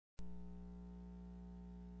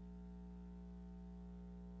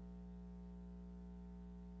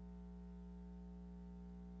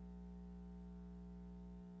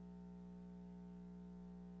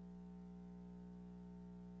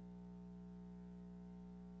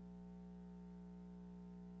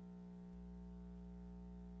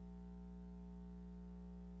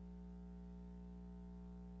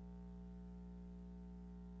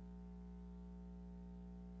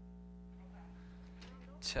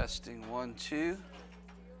Testing 1, 2.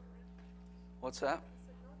 What's that?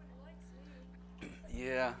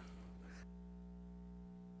 Yeah.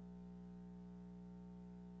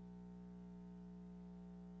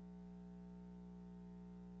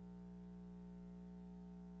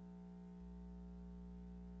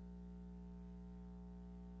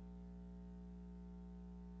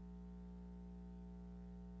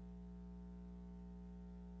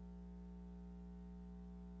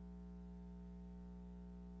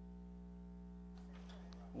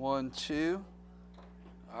 One, two.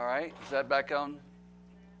 All right. Is that back on?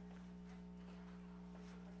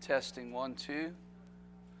 Testing 1, 2.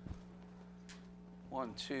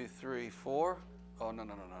 1, 2, 3, 4. Oh, no.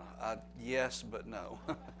 Yes, but no.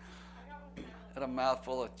 Had a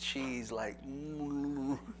mouthful of cheese like.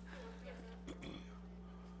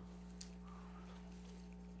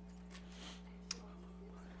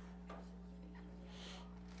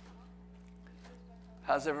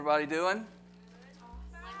 How's everybody doing?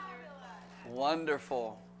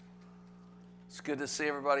 Wonderful. It's good to see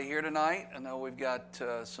everybody here tonight. I know we've got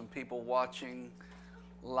some people watching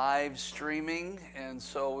live streaming, and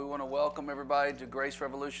so we want to welcome everybody to Grace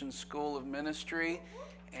Revolution School of Ministry.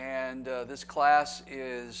 And this class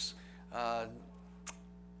is,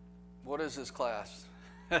 what is this class?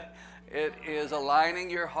 It is Aligning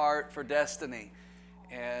Your Heart for Destiny.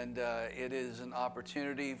 And it is an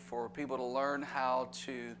opportunity for people to learn how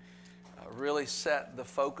to really set the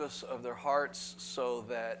focus of their hearts so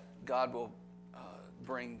that God will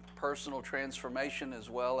bring personal transformation as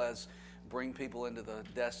well as bring people into the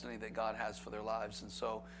destiny that God has for their lives. And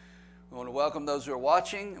so we want to welcome those who are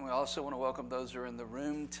watching, and we also want to welcome those who are in the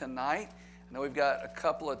room tonight. I know we've got a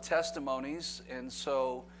couple of testimonies, and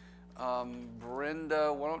so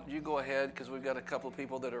Brenda, why don't you go ahead, because we've got a couple of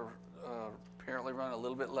people that are apparently running a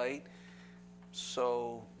little bit late.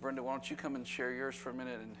 So Brenda, why don't you come and share yours for a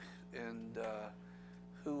minute, and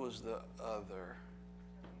who was the other?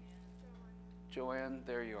 Joanne,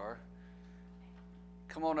 there you are.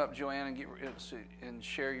 Come on up, Joanne, and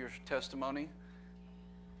share your testimony.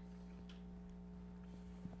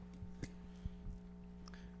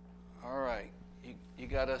 All right, you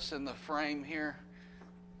got us in the frame here.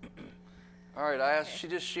 All right, she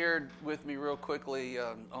just shared with me real quickly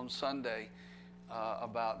on Sunday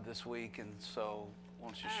about this week, and so why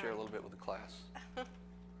don't you share a little bit with the class?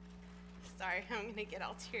 Sorry, I'm going to get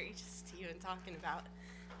all teary just even talking about.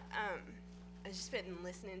 I've just been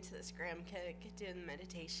listening to this Graham Cook doing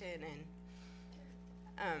meditation,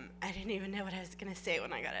 and I didn't even know what I was going to say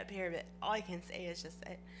when I got up here, but all I can say is just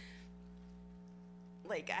that,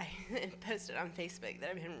 like, I posted on Facebook that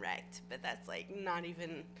I've been wrecked, but that's, like, not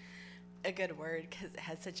even a good word because it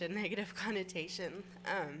has such a negative connotation.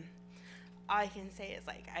 All I can say is,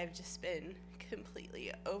 like, I've just been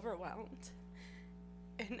completely overwhelmed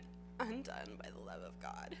and undone by the love of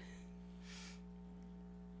God.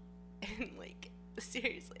 And, like,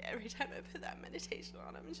 seriously, every time I put that meditation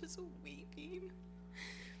on, I'm just weeping.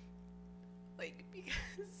 Like,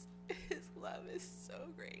 because his love is so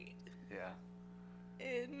great. Yeah.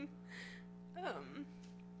 And,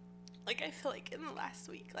 like, I feel like in the last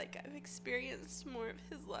week, like, I've experienced more of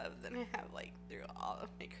his love than I have, like, through all of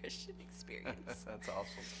my Christian experience. That's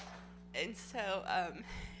awesome. And so,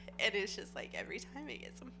 it is just, like, every time it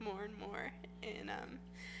gets more and more. And,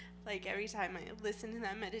 like, every time I listen to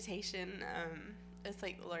that meditation, it's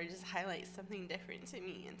like the Lord just highlights something different to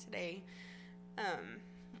me. And today,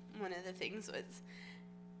 one of the things was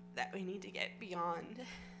that we need to get beyond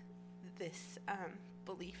this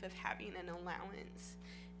belief of having an allowance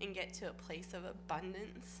and get to a place of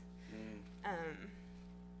abundance,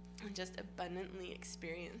 and just abundantly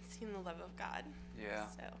experiencing the love of God. Yeah.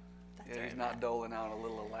 So that's He's not doling out a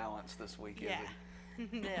little allowance this week, is he?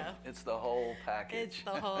 No. It's the whole package. It's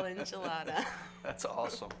the whole enchilada. That's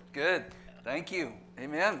awesome. Good. Thank you.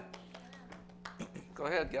 Amen. Go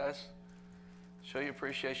ahead, guys. Show your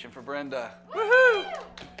appreciation for Brenda. Woohoo!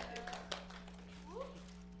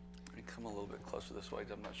 Let me come a little bit closer this way.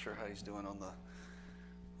 I'm not sure how he's doing on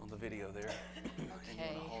the video there. Okay.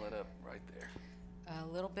 And you want to hold it up right there. A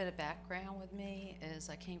little bit of background with me is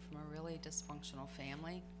I came from a really dysfunctional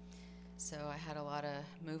family. So I had a lot of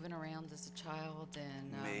moving around as a child,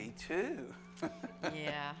 and me too.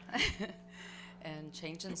 Yeah, and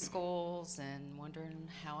changing schools and wondering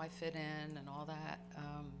how I fit in and all that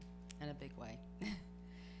in a big way.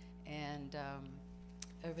 And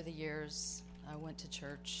over the years, I went to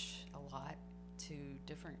church a lot, to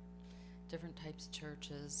different types of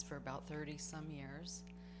churches for about 30 some years,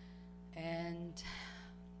 and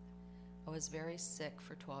I was very sick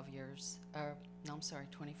for 25 years,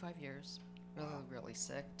 really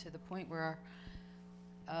sick, to the point where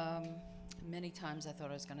Many times I thought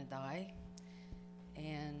I was going to die,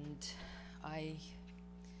 and I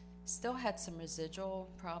still had some residual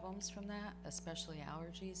problems from that, especially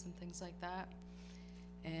allergies and things like that.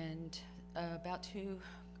 And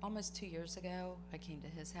almost 2 years ago, I came to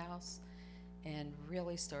his house and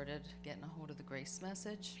really started getting a hold of the grace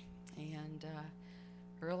message. And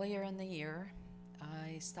earlier in the year,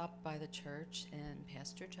 I stopped by the church, and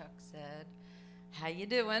Pastor Chuck said, "How you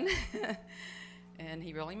doing?" And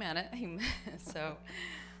he really meant it.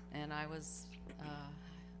 And I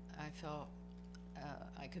felt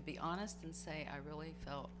I could be honest and say I really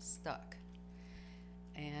felt stuck.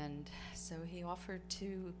 And so he offered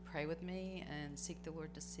to pray with me and seek the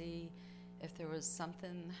Lord to see if there was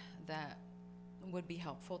something that would be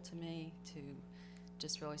helpful to me, to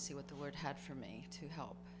just really see what the Lord had for me to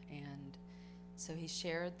help. And so he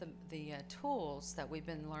shared the tools that we've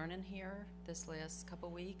been learning here this last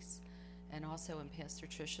couple weeks, and also in Pastor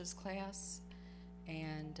Trisha's class.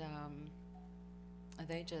 And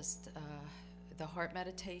they just, the heart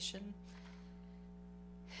meditation.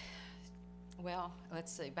 Well,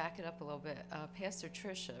 let's see, back it up a little bit. Pastor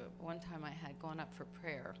Trisha, one time I had gone up for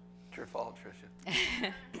prayer. It's your fault,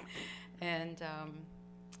 Tricia. And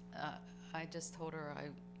I just told her,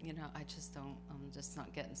 I'm just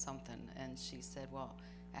not getting something. And she said, well,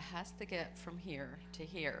 it has to get from here to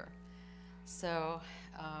here. So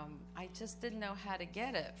I just didn't know how to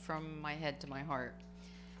get it from my head to my heart.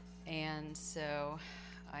 And so,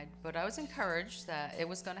 but I was encouraged that it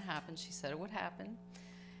was going to happen. She said it would happen.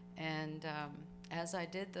 And as I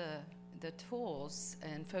did the tools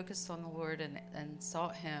and focused on the Lord and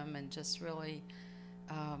sought Him and just really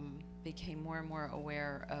became more and more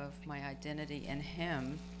aware of my identity in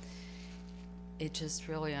Him, it just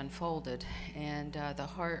really unfolded. And the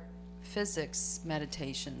heart physics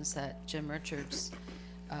meditations that Jim Richards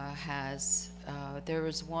has, there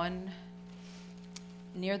was one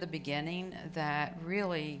near the beginning that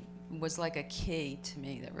really was like a key to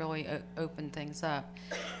me, that really opened things up.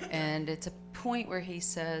 And it's a point where he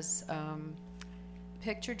says,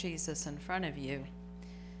 picture Jesus in front of you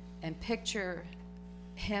and picture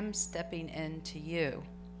Him stepping into you,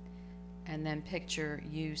 and then picture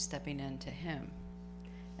you stepping into Him.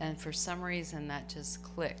 And for some reason that just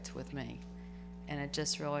clicked with me, and it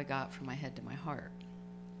just really got from my head to my heart.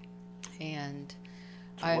 And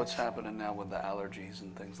so what's happening now with the allergies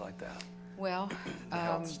and things like that? Well, the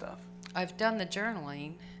health stuff. I've done the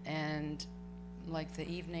journaling, and like the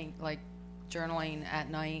evening, like journaling at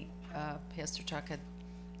night, Pastor Chuck had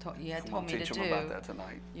told me to do. Teach them about that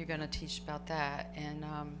tonight. You're going to teach about that, and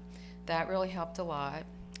that really helped a lot.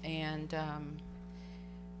 And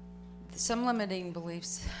some limiting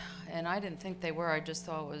beliefs, and I didn't think they were. I just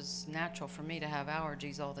thought it was natural for me to have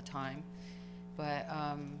allergies all the time, but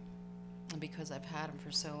because I've had them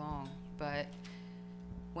for so long. But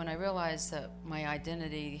when I realized that my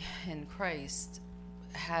identity in Christ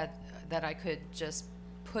had, that I could just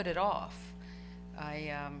put it off,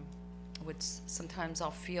 I sometimes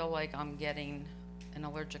I'll feel like I'm getting an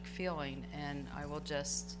allergic feeling, and I will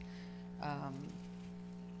just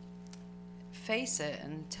face it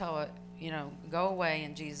and tell it, go away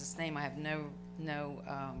in Jesus' name. I have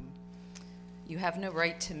you have no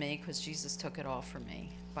right to me, because Jesus took it all from me.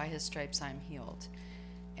 By His stripes I'm healed.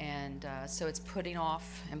 And so it's putting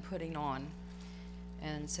off and putting on.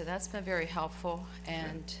 And so that's been very helpful.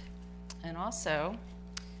 And also,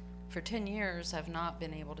 for 10 years, I've not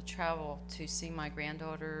been able to travel to see my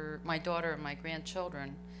daughter and my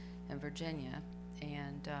grandchildren in Virginia.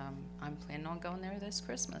 And I'm planning on going there this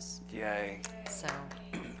Christmas. Yay. So.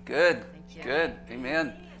 Good. Thank you. Good.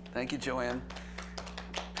 Amen. Thank you, Joanne.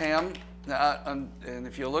 Pam, now, and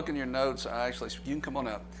if you look in your notes, you can come on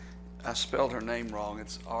up. I spelled her name wrong.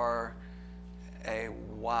 It's Raye.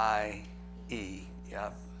 Yeah,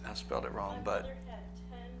 I spelled it wrong, My mother had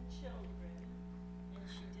 10 children, and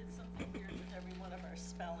she did something weird with every one of our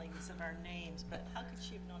spellings of our names, but how could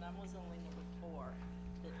she have known? I was only number 4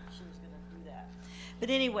 that she was going to do that. But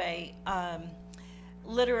anyway,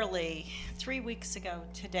 literally 3 weeks ago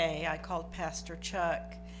today, I called Pastor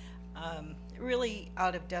Chuck, really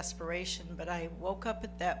out of desperation, but I woke up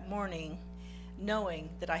that morning knowing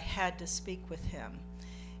that I had to speak with him.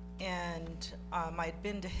 And I'd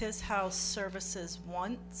been to his house services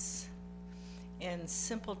once and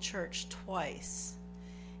Simple Church twice.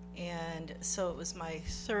 And so it was my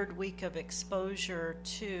 3rd week of exposure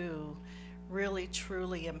to really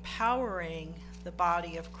truly empowering the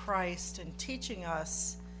body of Christ and teaching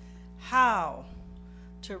us how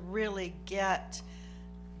to really get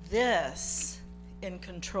this in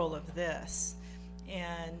control of this.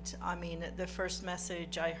 And I mean, the first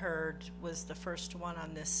message I heard was the first one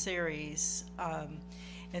on this series.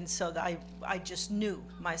 And so I just knew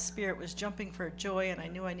my spirit was jumping for joy, and I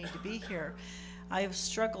knew I needed to be here. I have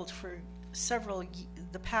struggled for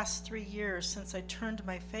the past 3 years since I turned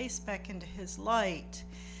my face back into His light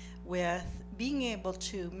with being able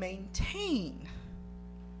to maintain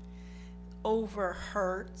over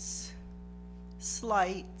hurts,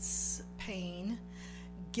 slights, pain,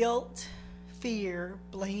 guilt, fear,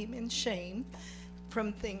 blame, and shame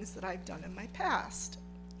from things that I've done in my past.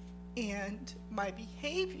 And my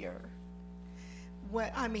behavior,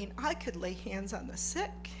 I could lay hands on the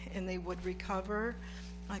sick and they would recover.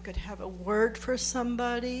 I could have a word for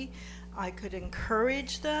somebody. I could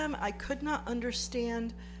encourage them. I could not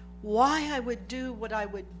understand why I would do what I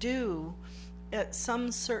would do at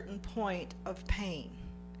some certain point of pain,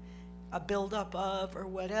 a buildup of or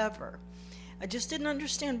whatever. I just didn't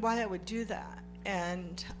understand why I would do that.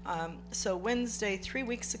 And so Wednesday, 3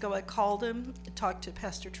 weeks ago, I called him, talked to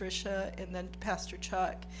Pastor Tricia and then Pastor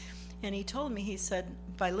Chuck, and he told me, he said,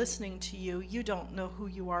 by listening to you, you don't know who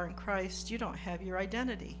you are in Christ. You don't have your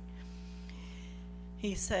identity.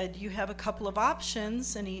 He said, you have a couple of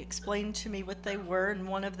options, and he explained to me what they were, and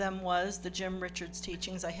one of them was the Jim Richards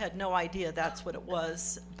teachings. I had no idea that's what it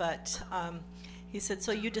was, but he said,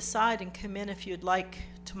 so you decide and come in if you'd like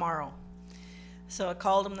tomorrow. So I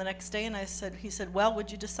called him the next day, and he said, well,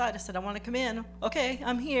 what'd you decide? I said, I want to come in. Okay,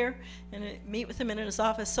 I'm here. And I meet with him in his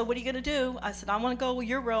office. So what are you going to do? I said, I want to go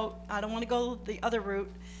your route. I don't want to go the other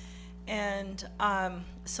route. And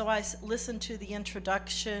so I listened to the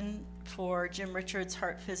introduction for Jim Richards'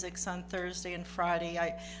 Heart Physics on Thursday and Friday.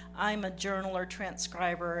 I'm a journaler,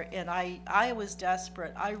 transcriber, and I was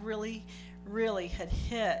desperate. I really, really had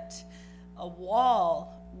hit a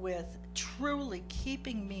wall with truly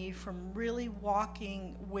keeping me from really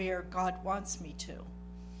walking where God wants me to.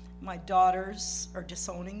 My daughters are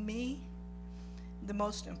disowning me. The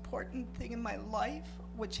most important thing in my life,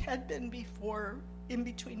 which had been before in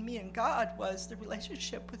between me and God, was the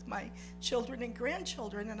relationship with my children and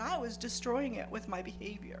grandchildren, and I was destroying it with my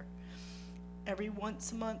behavior. Every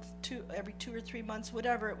once a month, every 2 or 3 months,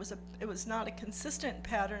 whatever, it was not a consistent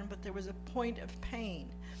pattern, but there was a point of pain.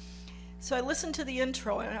 So I listened to the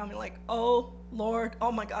intro, and I'm like, oh, Lord,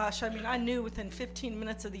 oh my gosh. I mean, I knew within 15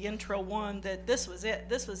 minutes of the intro one that this was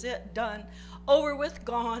it, done, over with,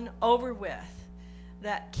 gone, over with.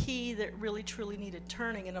 That key that really, truly needed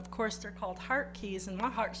turning. And of course, they're called heart keys, and my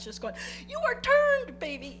heart's just going, you are turned,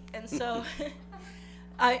 baby. And so,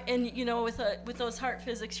 with those heart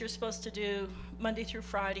physics, you're supposed to do Monday through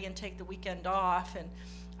Friday and take the weekend off. And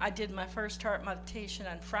I did my first heart meditation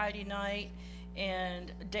on Friday night,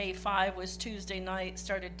 and day 5 was Tuesday night,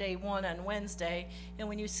 started day 1 on Wednesday. And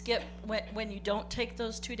when you don't take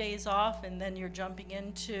those 2 days off, and then you're jumping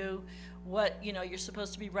into what, you're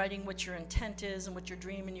supposed to be writing what your intent is and what your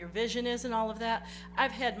dream and your vision is and all of that.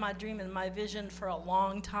 I've had my dream and my vision for a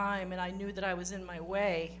long time, and I knew that I was in my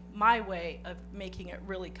way of making it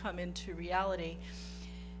really come into reality.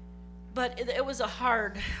 But it was a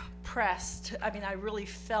hard pressed. I mean, I really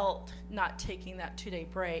felt not taking that 2-day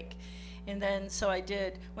break. And then, so I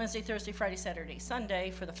did Wednesday, Thursday, Friday, Saturday,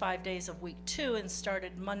 Sunday for the 5 days of week 2, and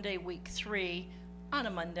started Monday, week 3 on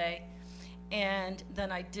a Monday. And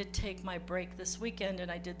then I did take my break this weekend,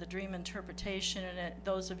 and I did the dream interpretation. And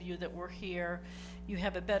those of you that were here, you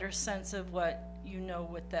have a better sense of what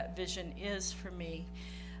that vision is for me.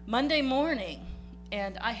 Monday morning,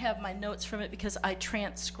 and I have my notes from it because I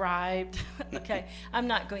transcribed. Okay, I'm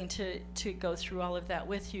not going to go through all of that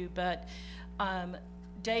with you, but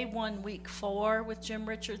day 1, week 4 with Jim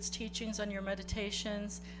Richards' teachings on your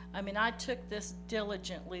meditations. I mean, I took this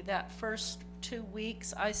diligently. That first 2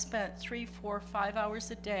 weeks, I spent 3, 4, 5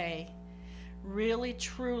 hours a day really,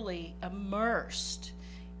 truly immersed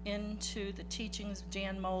into the teachings of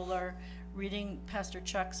Dan Mohler, reading Pastor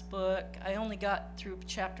Chuck's book. I only got through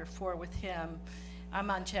chapter 4 with him. I'm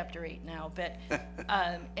on chapter 8 now, but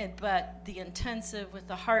but the intensive with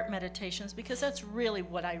the heart meditations, because that's really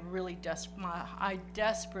what I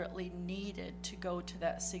desperately needed to go to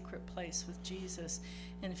that secret place with Jesus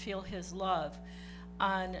and feel His love.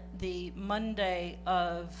 On the Monday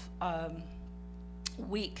of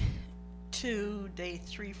week 2, day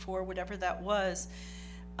 3, 4, whatever that was,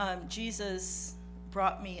 Jesus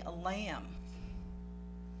brought me a lamb.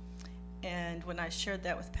 And when I shared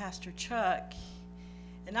that with Pastor Chuck,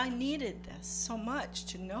 and I needed this so much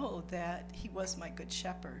to know that He was my good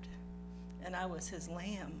shepherd and I was His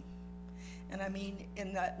lamb. And I mean,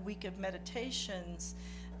 in that week of meditations,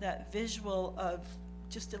 that visual of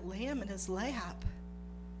just a lamb in His lap.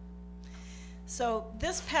 So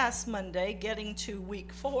this past Monday, getting to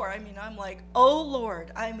week 4, I mean, I'm like, oh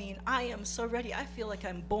Lord, I mean, I am so ready. I feel like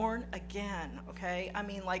I'm born again, okay? I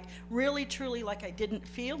mean, like, really, truly, like I didn't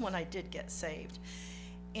feel when I did get saved.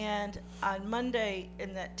 And on Monday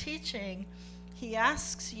in that teaching, he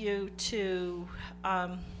asks you to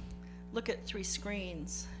look at 3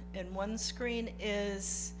 screens. And one screen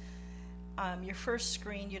is your first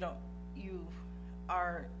screen. You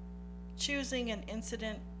are choosing an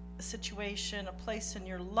incident, a situation, a place in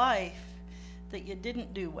your life that you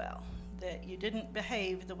didn't do well, that you didn't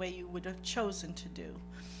behave the way you would have chosen to do.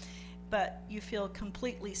 But you feel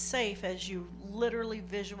completely safe as you literally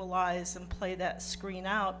visualize and play that screen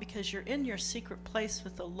out because you're in your secret place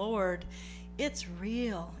with the Lord. It's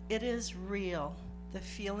real. It is real. The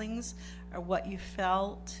feelings are what you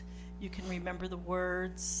felt. You can remember the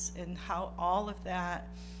words and how all of that.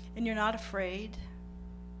 And you're not afraid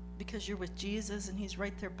because you're with Jesus and he's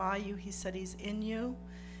right there by you. He said he's in you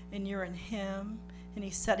and you're in him. And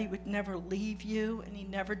he said he would never leave you, and he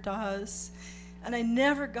never does. And I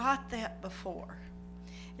never got that before.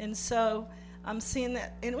 And so I'm seeing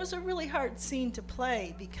that. And it was a really hard scene to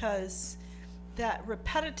play because that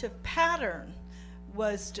repetitive pattern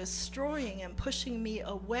was destroying and pushing me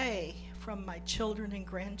away from my children and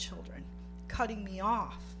grandchildren, cutting me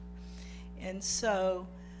off. And so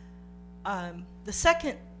the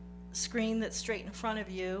second screen that's straight in front of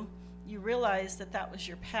you, you realize that that was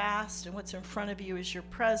your past, and what's in front of you is your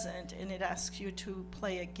present, and it asks you to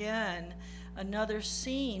play again another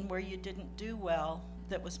scene where you didn't do well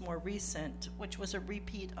that was more recent, which was a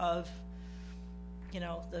repeat of,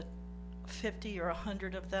 the 50 or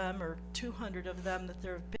 100 of them or 200 of them that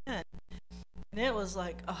there have been. And it was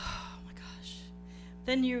like, oh my gosh.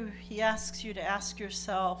 Then he asks you to ask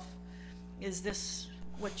yourself, is this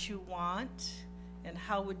what you want? And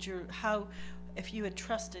how if you had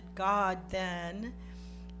trusted God then,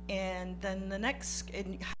 and then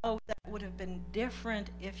and how that would have been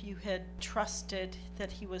different if you had trusted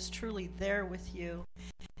that he was truly there with you.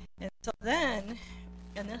 And so then,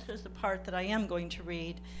 and this is the part that I am going to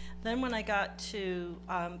read, then when I got to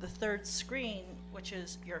the third screen, which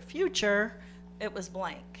is your future, it was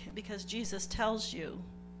blank, because Jesus tells you,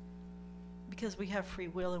 because we have free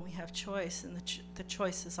will and we have choice, and the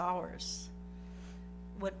choice is ours.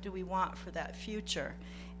 What do we want for that future?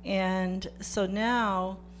 And so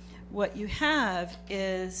now what you have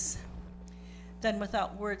is, then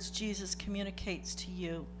without words, Jesus communicates to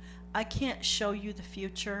you. I can't show you the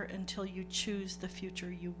future until you choose the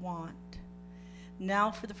future you want.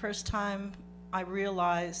 Now for the first time, I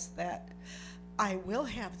realize that I will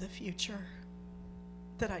have the future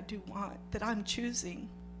that I do want, that I'm choosing,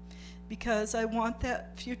 because I want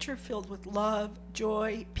that future filled with love,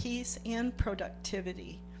 joy, peace, and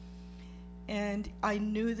productivity. And I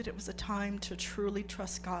knew that it was a time to truly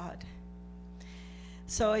trust God.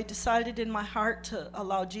 So I decided in my heart to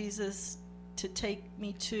allow Jesus to take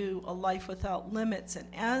me to a life without limits. And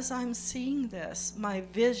as I'm seeing this, my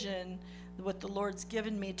vision, what the Lord's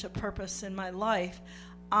given me to purpose in my life,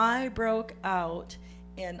 I broke out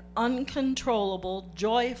in uncontrollable,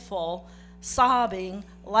 joyful, sobbing,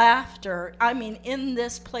 laughter. I mean, in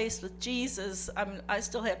this place with Jesus, I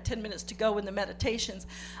still have 10 minutes to go in the meditations.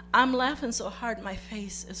 I'm laughing so hard my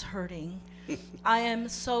face is hurting. I am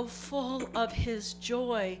so full of his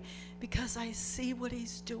joy because I see what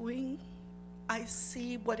he's doing. I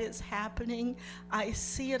see what is happening. I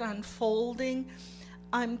see it unfolding.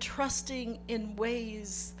 I'm trusting in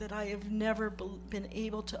ways that I have never been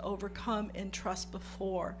able to overcome and trust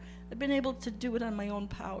before. I've been able to do it on my own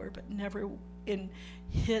power, but never in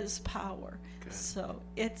his power. Good. So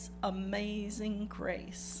it's amazing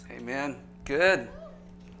grace. Amen. Good.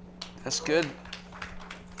 That's good.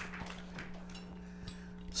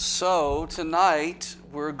 So tonight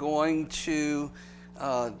we're going to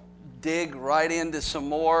dig right into some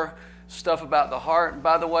more stuff about the heart. And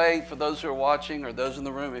by the way, for those who are watching or those in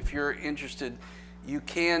the room, if you're interested, you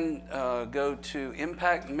can go to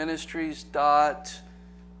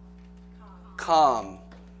impactministries.com.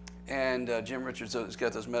 And Jim Richards has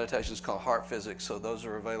got those meditations called Heart Physics, so those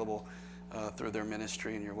are available through their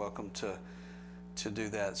ministry, and you're welcome to do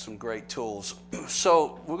that. Some great tools.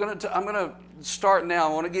 So I'm going to start now.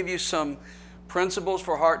 I want to give you some principles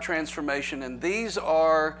for heart transformation, and these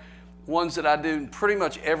are ones that I do in pretty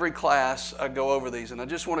much every class. I go over these, and I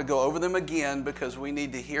just want to go over them again because we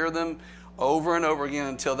need to hear them over and over again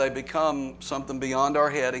until they become something beyond our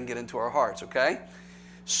head and get into our hearts, okay?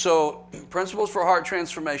 So, principles for heart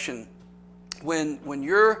transformation. When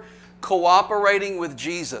you're cooperating with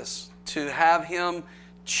Jesus to have him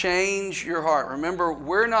change your heart, remember,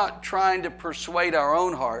 we're not trying to persuade our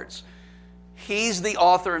own hearts. He's the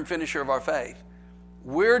author and finisher of our faith.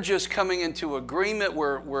 We're just coming into agreement.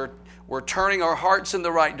 We're turning our hearts in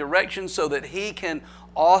the right direction so that He can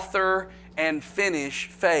author and finish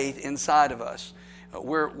faith inside of us.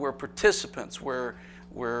 We're participants.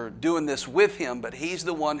 We're doing this with Him, but He's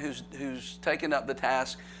the one who's taken up the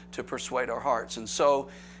task to persuade our hearts. And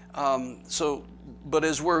but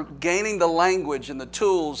as we're gaining the language and the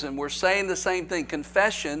tools, and we're saying the same thing,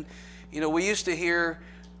 confession. We used to hear,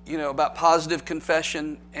 about positive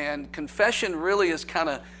confession, and confession really is kind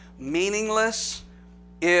of meaningless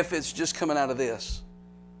if it's just coming out of this.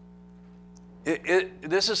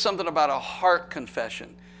 This is something about a heart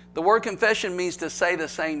confession. The word confession means to say the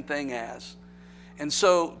same thing as. And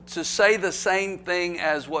so to say the same thing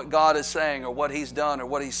as what God is saying or what He's done or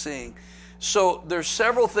what He's seeing. So there's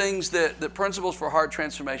several things that principles for heart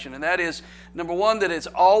transformation, and that is, number one, that it's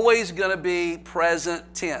always going to be present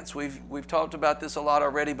tense. We've talked about this a lot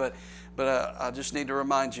already, but I just need to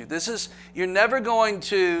remind you. You're never going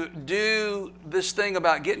to do this thing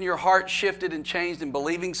about getting your heart shifted and changed and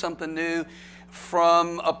believing something new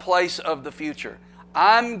from a place of the future.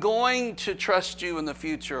 I'm going to trust you in the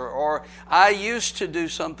future, or I used to do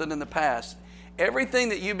something in the past. Everything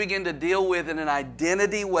that you begin to deal with in an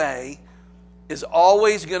identity way is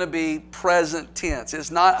always going to be present tense. It's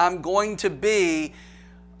not, I'm going to be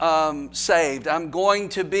saved. I'm going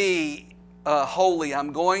to be holy.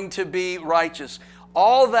 I'm going to be righteous.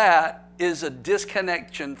 All that is a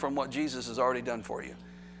disconnection from what Jesus has already done for you.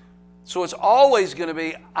 So it's always going to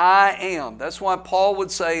be, I am. That's why Paul would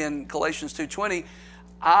say in Galatians 2:20,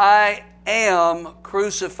 I am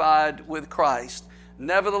crucified with Christ.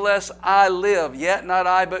 Nevertheless, I live, yet not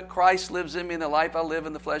I, but Christ lives in me, and the life I live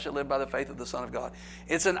in the flesh, I live by the faith of the Son of God.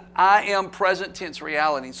 It's an I am present tense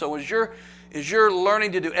reality. So as you're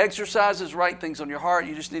learning to do exercises, write things on your heart,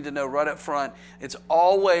 you just need to know right up front, it's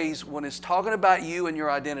always, when it's talking about you and your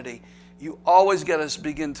identity, you always got to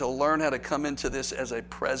begin to learn how to come into this as a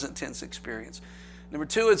present tense experience. Number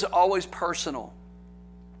two, it's always personal.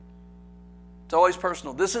 It's always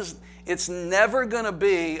personal. It's never going to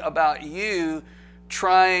be about you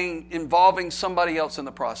involving somebody else in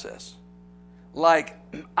the process. Like,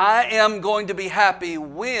 I am going to be happy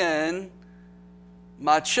when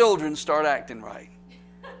my children start acting right.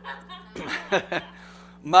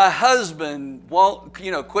 My husband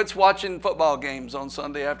quits watching football games on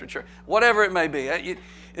Sunday after church. Whatever it may be.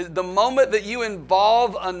 The moment that you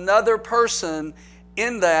involve another person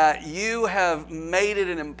in that, you have made it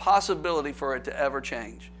an impossibility for it to ever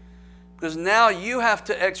change. Because now you have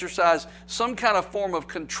to exercise some kind of form of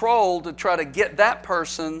control to try to get that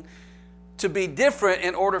person to be different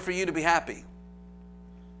in order for you to be happy.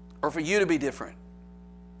 Or for you to be different.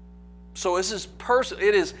 So this is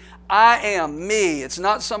it is I am me. It's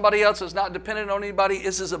not somebody else. It's not dependent on anybody.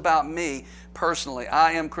 This is about me personally.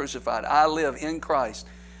 I am crucified. I live in Christ.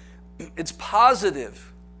 It's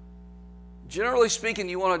positive. Generally speaking,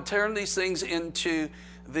 you want to turn these things into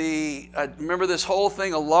remember this whole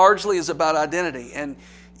thing largely is about identity. And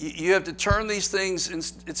you have to turn these things,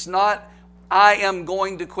 it's not, I am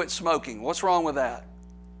going to quit smoking. What's wrong with that?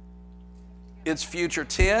 It's future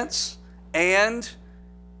tense and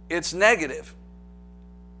it's negative.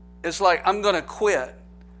 It's like, I'm going to quit.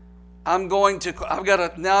 I've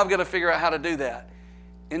got to figure out how to do that.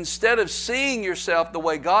 Instead of seeing yourself the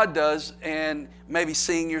way God does and maybe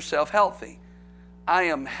seeing yourself healthy. I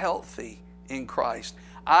am healthy in Christ.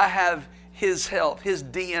 I have His health, His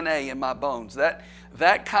DNA in my bones.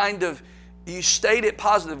 That kind of, you state it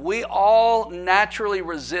positive. We all naturally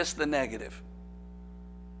resist the negative.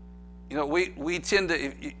 We tend to,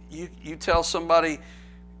 if you tell somebody,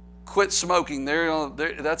 quit smoking,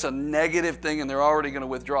 that's a negative thing and they're already going to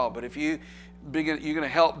withdraw. But if you're going to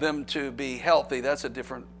help them to be healthy, that's a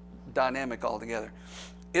different dynamic altogether.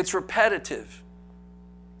 It's repetitive.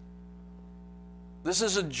 This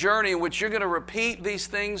is a journey in which you're going to repeat these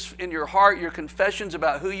things in your heart, your confessions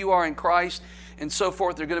about who you are in Christ and so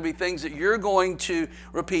forth. They're going to be things that you're going to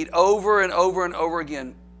repeat over and over and over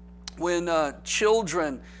again. When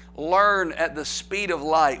children learn at the speed of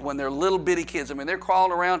light, when they're little bitty kids, they're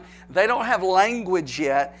crawling around, they don't have language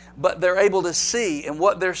yet, but they're able to see. And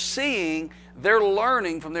what they're seeing, they're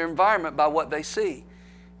learning from their environment by what they see.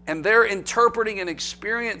 And they're interpreting and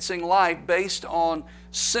experiencing life based on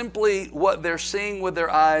simply what they're seeing with their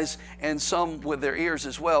eyes and some with their ears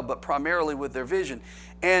as well, but primarily with their vision.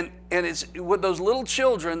 And it's with those little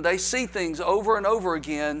children, they see things over and over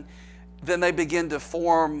again, then they begin to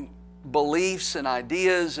form beliefs and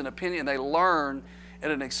ideas and opinion. They learn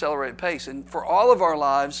at an accelerated pace. And for all of our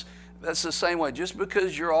lives, that's the same way. Just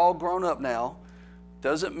because you're all grown up now,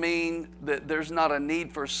 doesn't mean that there's not a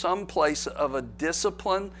need for some place of a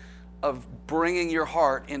discipline of bringing your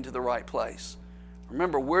heart into the right place.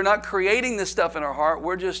 Remember, we're not creating this stuff in our heart.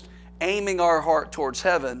 We're just aiming our heart towards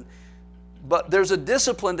heaven. But there's a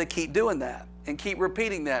discipline to keep doing that and keep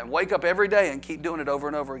repeating that and wake up every day and keep doing it over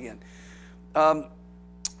and over again.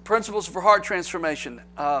 Principles for heart transformation.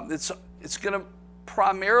 It's going to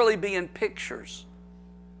primarily be in pictures.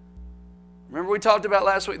 Remember we talked about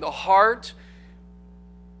last week, the heart,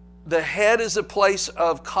 the head is a place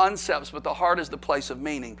of concepts, but the heart is the place of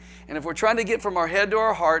meaning. And if we're trying to get from our head to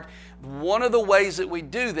our heart, one of the ways that we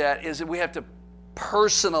do that is that we have to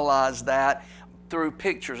personalize that through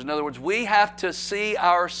pictures. In other words, we have to see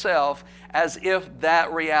ourselves as if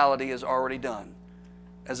that reality is already done,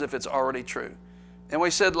 as if it's already true. And we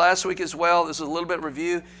said last week as well, this is a little bit of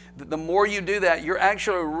review, that the more you do that, you're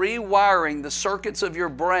actually rewiring the circuits of your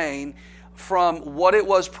brain from what it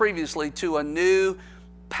was previously to a new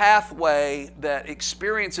pathway that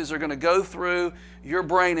experiences are going to go through your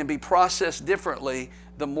brain and be processed differently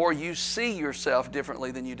the more you see yourself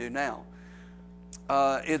differently than you do now.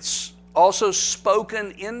 It's also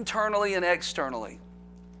spoken internally and externally.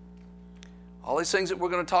 All these things that we're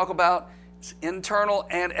going to talk about, it's internal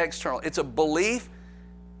and external. It's a belief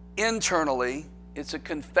internally. It's a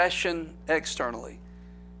confession externally.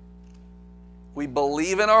 We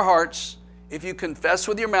believe in our hearts. If you confess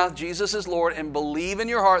with your mouth Jesus is Lord and believe in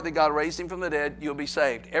your heart that God raised him from the dead, you'll be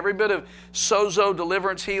saved. Every bit of sozo,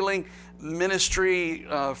 deliverance, healing, ministry,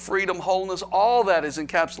 freedom, wholeness, all that is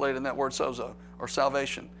encapsulated in that word sozo, or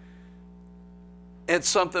salvation. It's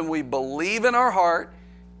something we believe in our heart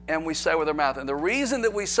and we say with our mouth. And the reason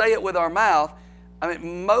that we say it with our mouth,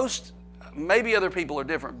 maybe other people are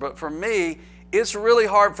different, but for me, it's really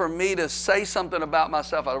hard for me to say something about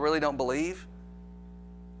myself I really don't believe.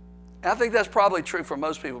 And I think that's probably true for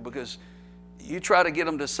most people, because you try to get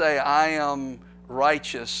them to say, I am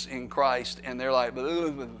righteous in Christ, and they're like,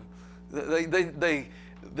 there's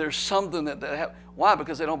something that they have. Why?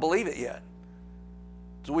 Because they don't believe it yet.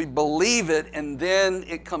 So we believe it, and then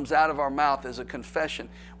it comes out of our mouth as a confession.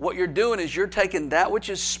 What you're doing is you're taking that which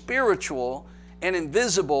is spiritual and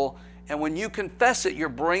invisible, and when you confess it, you're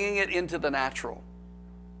bringing it into the natural.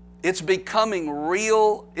 It's becoming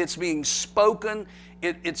real. It's being spoken.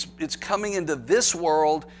 It's coming into this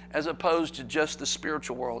world as opposed to just the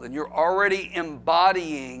spiritual world. And you're already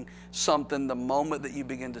embodying something the moment that you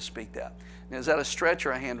begin to speak that. Now, is that a stretch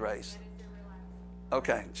or a hand raise?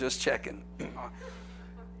 Okay, just checking.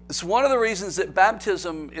 It's one of the reasons that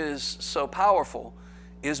baptism is so powerful,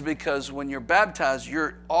 is because when you're baptized,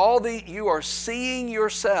 you are seeing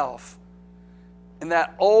yourself in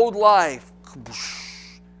that old life.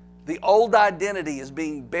 The old identity is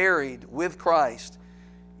being buried with Christ.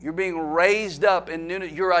 You're being raised up in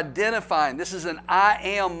newness. You're identifying. This is an I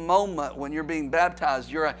am moment when you're being baptized.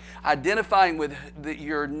 You're identifying with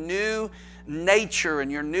your new nature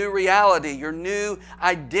and your new reality, your new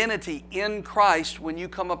identity in Christ when you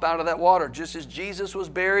come up out of that water. Just as Jesus was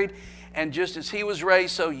buried and just as he was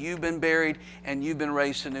raised, so you've been buried and you've been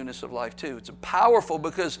raised to newness of life too. It's powerful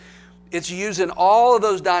because it's using all of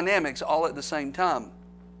those dynamics all at the same time.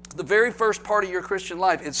 The very first part of your Christian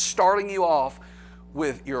life, it's starting you off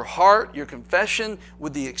with your heart, your confession,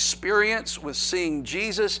 with the experience, with seeing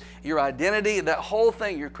Jesus, your identity. That whole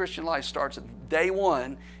thing, your Christian life starts at day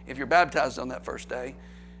one, if you're baptized on that first day,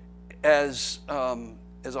 as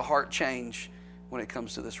a heart change when it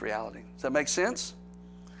comes to this reality. Does that make sense?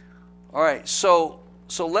 All right, so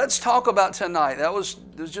let's talk about tonight. There's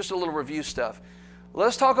just a little review stuff.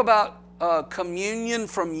 Let's talk about communion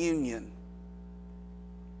from union.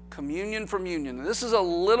 Communion from union. And this is a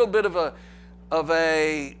little bit of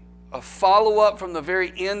a follow-up from the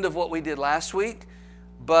very end of what we did last week,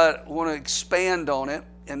 but I want to expand on it.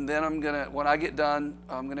 And then when I get done,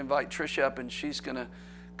 I'm going to invite Trish up, and she's going to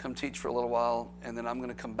come teach for a little while, and then I'm going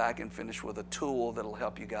to come back and finish with a tool that'll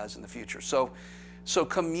help you guys in the future. So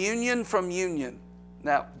communion from union.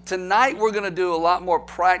 Now, tonight we're going to do a lot more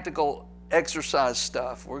practical exercise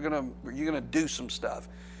stuff. You're going to do some stuff.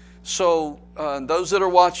 So those that are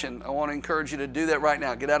watching, I want to encourage you to do that right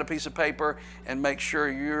now. Get out a piece of paper and make sure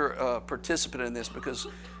you're a participant in this, because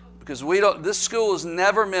this school is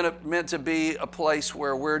never meant to be a place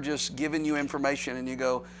where we're just giving you information and you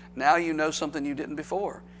go, now you know something you didn't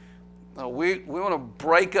before. We want to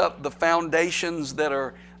break up the foundations that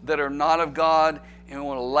are not of God, and we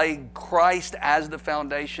want to lay Christ as the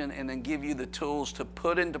foundation and then give you the tools to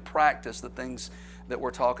put into practice the things that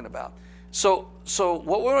we're talking about. So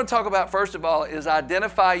what we want to talk about first of all is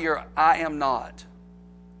identify your I am not.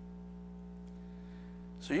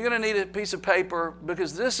 So you're going to need a piece of paper,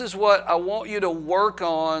 because this is what I want you to work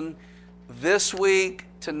on this week,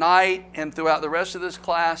 tonight, and throughout the rest of this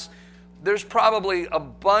class. There's probably a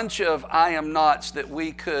bunch of I am nots that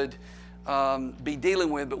we could be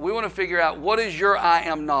dealing with, but we want to figure out, what is your I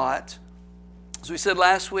am not? As we said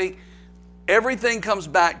last week, everything comes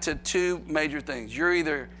back to two major things. You're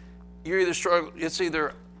either struggling, it's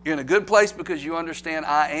either you're in a good place because you understand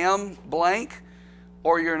I am blank,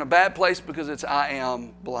 or you're in a bad place because it's I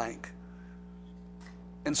am blank.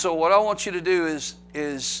 And so what I want you to do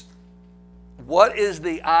is what is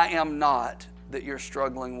the I am not that you're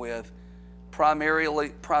struggling with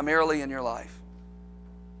primarily in your life?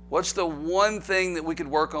 What's the one thing that we could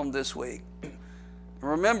work on this week?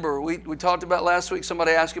 Remember, we talked about last week,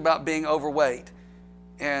 somebody asked you about being overweight,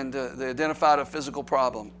 and they identified a physical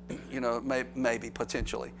problem, maybe,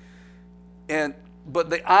 potentially. But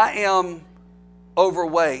the I am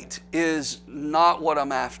overweight is not what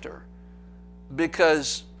I'm after,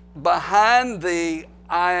 because behind the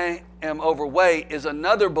I am overweight is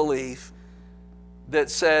another belief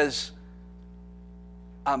that says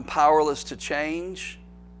I'm powerless to change,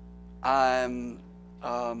 I'm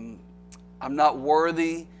not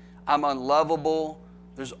worthy, I'm unlovable.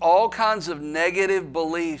 There's all kinds of negative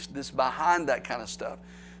beliefs that's behind that kind of stuff.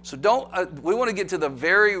 So we want to get to the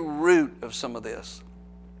very root of some of this.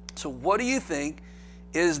 So what do you think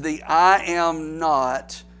is the I am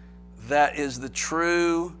not that is the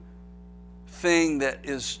true thing that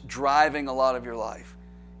is driving a lot of your life?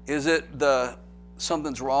 Is it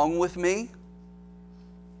something's wrong with me?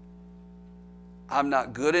 I'm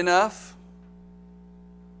not good enough?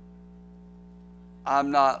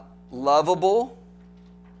 I'm not lovable?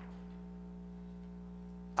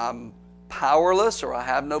 I'm powerless, or I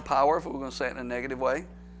have no power, if we're going to say it in a negative way.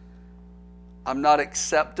 I'm not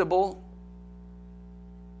acceptable.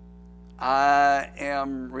 I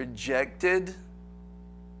am rejected.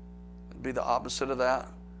 It'd be the opposite of that.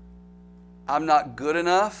 I'm not good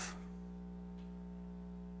enough.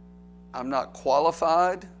 I'm not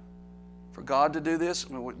qualified for God to do this.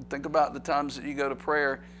 I mean, think about the times that you go to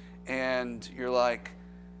prayer and you're like,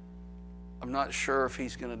 I'm not sure if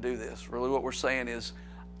He's going to do this. Really what we're saying is,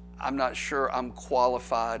 I'm not sure I'm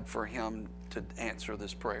qualified for Him to answer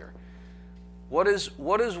this prayer. What is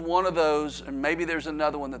one of those, and maybe there's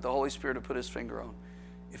another one that the Holy Spirit will put His finger on.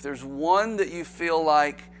 If there's one that you feel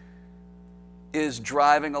like is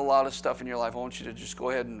driving a lot of stuff in your life, I want you to just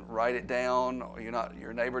go ahead and write it down. Or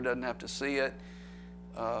your neighbor doesn't have to see it.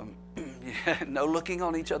 No looking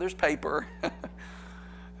on each other's paper.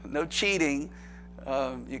 No cheating.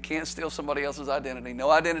 You can't steal somebody else's identity. No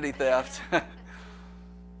identity theft.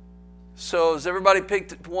 So has everybody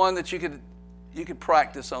picked one that you could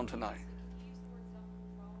practice on tonight?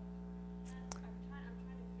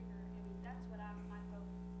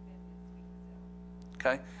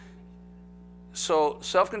 Okay. So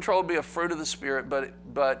self-control would be a fruit of the Spirit,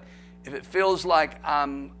 but if it feels like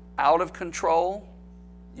I'm out of control,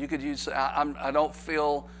 you could use I don't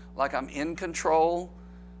feel like I'm in control.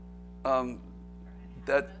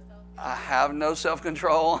 That I have no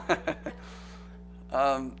self-control.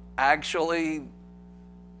 Actually,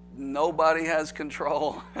 nobody has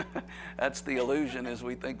control. That's the illusion, is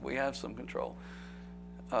we think we have some control.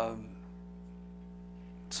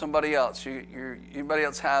 Somebody else, anybody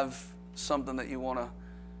else have something that you're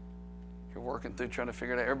working through, trying to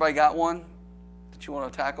figure it out? Everybody got one that you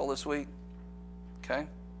want to tackle this week? Okay.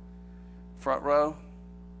 Front row.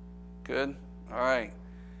 Good. All right.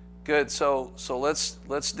 Good. So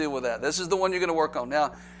let's deal with that. This is the one you're going to work on.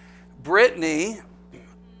 Now, Brittany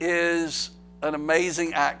is an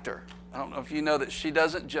amazing actor. I don't know if you know that she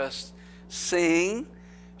doesn't just sing.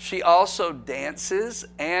 She also dances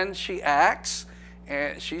and she acts.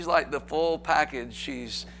 And she's like the full package.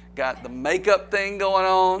 She's got the makeup thing going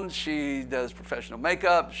on. She does professional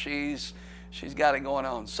makeup. She's got it going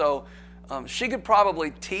on. So she could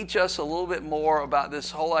probably teach us a little bit more about this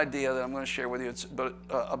whole idea that I'm going to share with you. It's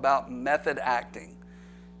about method acting.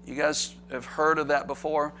 You guys have heard of that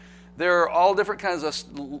before? There are all different kinds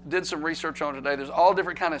of, did some research on it today. There's all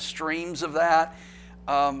different kind of streams of that.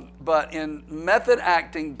 But in method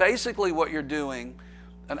acting, basically what you're doing,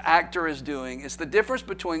 an actor is doing, is the difference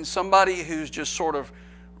between somebody who's just sort of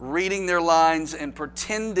reading their lines and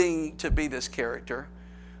pretending to be this character,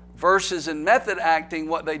 versus in method acting,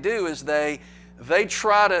 what they do is they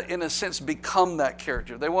try to, in a sense, become that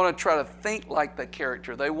character. They want to try to think like the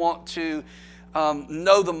character. They want to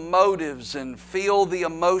know the motives and feel the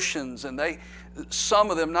emotions. And some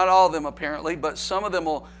of them, not all of them apparently, but some of them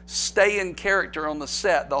will stay in character on the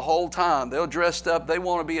set the whole time. They'll dress up. They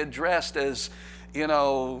want to be addressed as,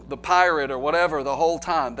 the pirate or whatever the whole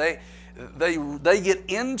time. They get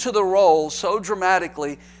into the role so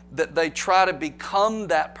dramatically that they try to become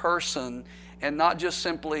that person and not just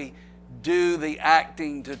simply do the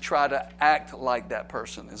acting to try to act like that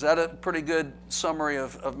person. Is that a pretty good summary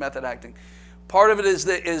of method acting? Part of it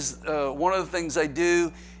is one of the things they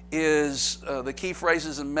do is the key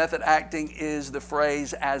phrases in method acting is the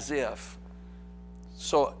phrase "as if."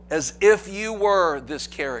 So, as if you were this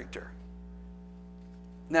character.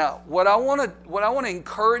 Now, what I want to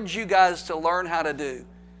encourage you guys to learn how to do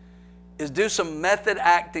is do some method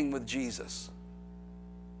acting with Jesus.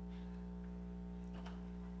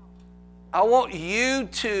 I want you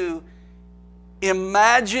to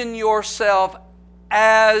imagine yourself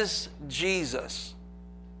as Jesus.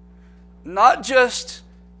 Not just,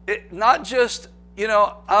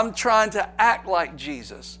 I'm trying to act like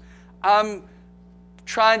Jesus. I'm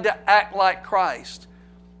trying to act like Christ.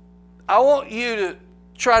 I want you to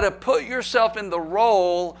try to put yourself in the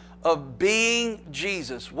role of being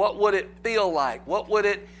Jesus. What would it feel like? What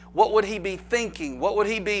would he be thinking?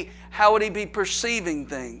 How would he be perceiving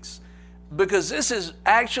things? Because this is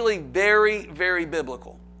actually very, very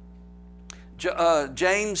biblical.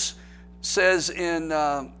 James says in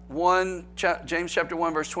James chapter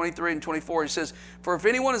 1, verse 23 and 24, he says, "For if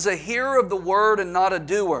anyone is a hearer of the word and not a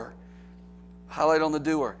doer," highlight on the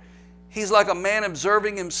doer, "he's like a man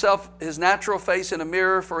observing himself, his natural face in a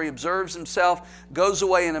mirror, for he observes himself, goes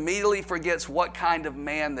away, and immediately forgets what kind of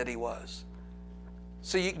man that he was."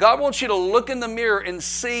 So God wants you to look in the mirror and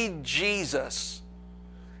see Jesus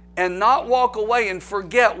and not walk away and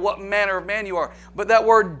forget what manner of man you are. But that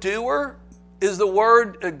word doer is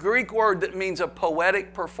a Greek word that means a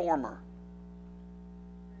poetic performer.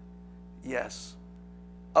 Yes.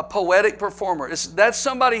 A poetic performer. That's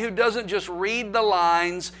somebody who doesn't just read the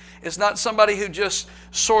lines. It's not somebody who just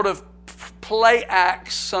sort of play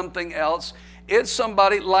acts something else. It's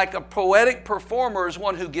somebody like a poetic performer is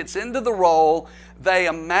one who gets into the role. They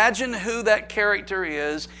imagine who that character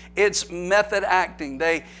is. It's method acting.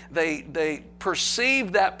 They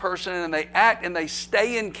perceive that person and they act and they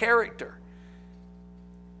stay in character.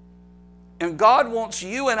 And God wants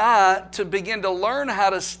you and I to begin to learn how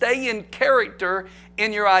to stay in character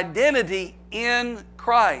in your identity in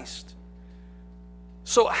Christ.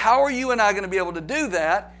 So how are you and I going to be able to do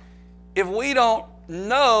that if we don't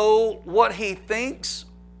know what He thinks,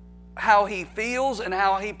 how He feels, and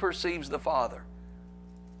how He perceives the Father?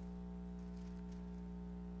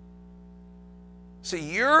 See,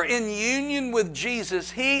 you're in union with Jesus.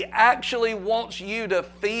 He actually wants you to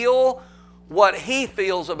feel what He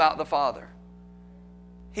feels about the Father.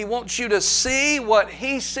 He wants you to see what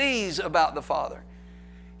He sees about the Father.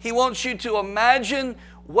 He wants you to imagine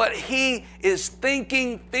what He is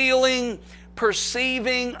thinking, feeling,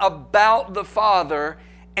 perceiving about the Father.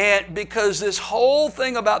 And because this whole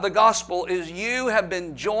thing about the gospel is you have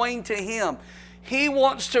been joined to Him. He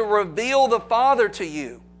wants to reveal the Father to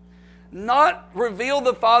you. Not reveal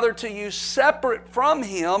the Father to you separate from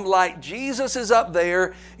Him, like Jesus is up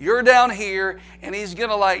there, you're down here, and He's going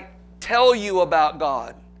to tell you about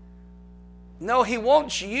God. No, He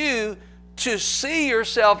wants you to see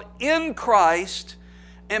yourself in Christ,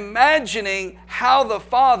 imagining how the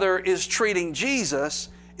Father is treating Jesus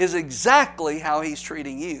is exactly how He's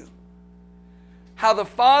treating you. How the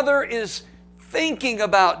Father is thinking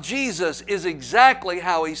about Jesus is exactly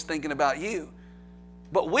how He's thinking about you.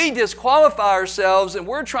 But we disqualify ourselves and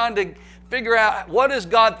we're trying to figure out, what does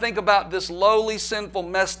God think about this lowly, sinful,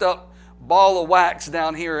 messed up ball of wax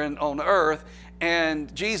down here on earth,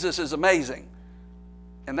 and Jesus is amazing.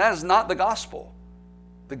 And that is not the gospel.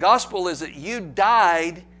 The gospel is that you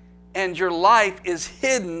died and your life is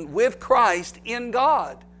hidden with Christ in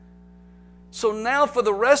God. So now for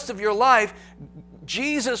the rest of your life,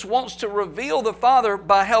 Jesus wants to reveal the Father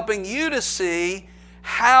by helping you to see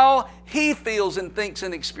how He feels and thinks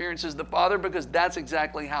and experiences the Father, because that's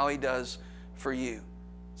exactly how He does for you.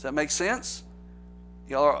 Does that make sense?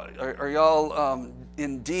 Are y'all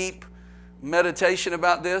in deep meditation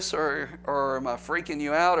about this, or am I freaking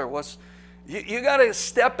you out, or what's? You got to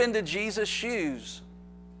step into Jesus' shoes.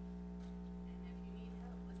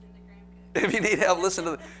 If you need help, listen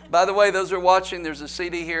to. By the way, those who are watching, there's a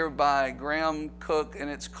CD here by Graham Cook, and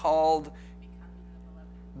it's called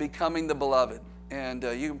 "Becoming the Beloved." And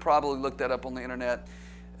you can probably look that up on the internet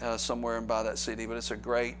somewhere and buy that CD, but it's a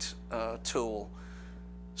great tool.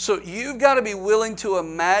 So you've got to be willing to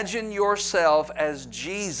imagine yourself as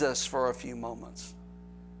Jesus for a few moments.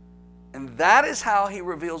 And that is how He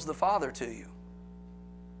reveals the Father to you.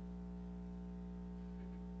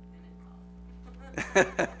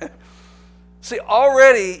 See,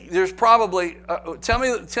 already there's probably, tell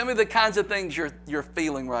me the kinds of things you're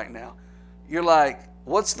feeling right now. You're like,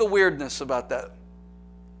 what's the weirdness about that?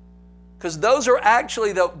 Because those are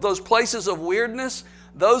actually, those places of weirdness,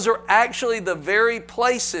 those are actually the very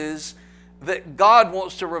places that God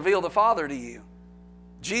wants to reveal the Father to you.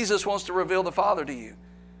 Jesus wants to reveal the Father to you.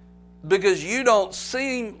 Because you don't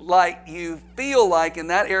seem like you feel like in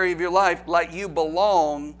that area of your life like you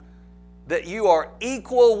belong, that you are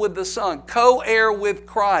equal with the Son, co-heir with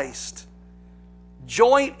Christ,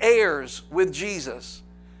 joint heirs with Jesus.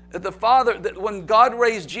 That the Father, that when God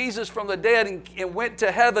raised Jesus from the dead and went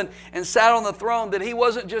to heaven and sat on the throne, that He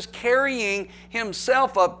wasn't just carrying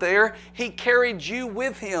Himself up there, He carried you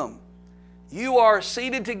with Him. You are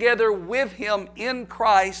seated together with Him in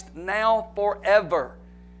Christ now forever.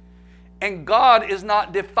 And God is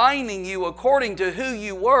not defining you according to who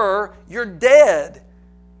you were. You're dead.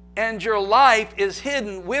 And your life is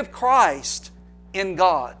hidden with Christ in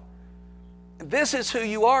God. This is who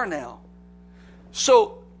you are now.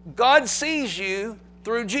 So God sees you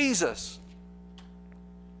through Jesus.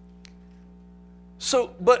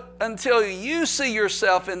 So, but until you see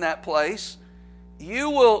yourself in that place, you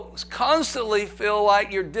will constantly feel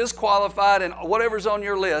like you're disqualified, and whatever's on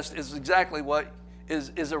your list is exactly what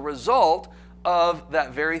is a result of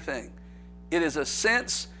that very thing. It is a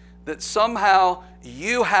sense that somehow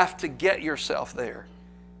you have to get yourself there,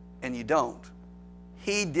 and you don't.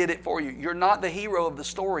 He did it for you. You're not the hero of the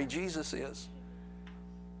story. Jesus is.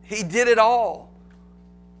 He did it all.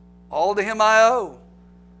 All to Him I owe.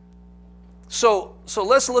 So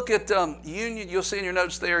let's look at union. You'll see in your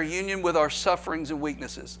notes there, union with our sufferings and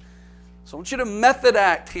weaknesses. So I want you to method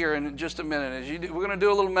act here in just a minute. We're going to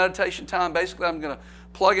do a little meditation time. Basically, I'm going to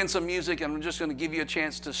plug in some music, and I'm just going to give you a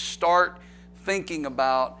chance to start thinking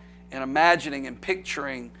about and imagining and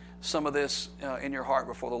picturing some of this in your heart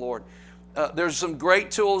before the Lord. There's some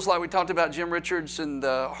great tools, like we talked about Jim Richards and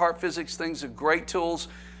the heart physics things are great tools.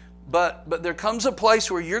 But there comes a place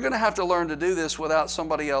where you're going to have to learn to do this without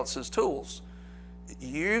somebody else's tools.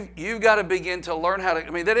 You've got to begin to learn how to. I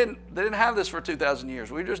mean, they didn't have this for 2,000 years.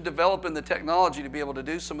 We're just developing the technology to be able to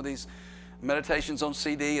do some of these meditations on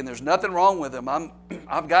CD, and there's nothing wrong with them.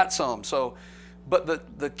 I've got some. So,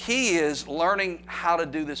 but the key is learning how to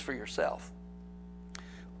do this for yourself.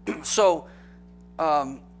 So,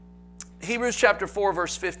 Hebrews chapter 4,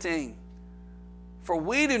 verse 15. For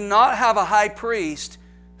we do not have a high priest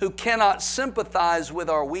who cannot sympathize with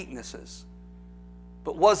our weaknesses,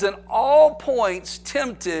 but was in all points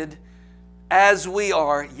tempted as we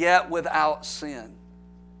are, yet without sin.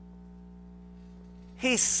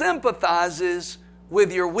 He sympathizes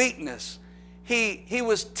with your weakness. He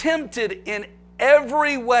was tempted in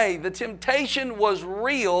every way. The temptation was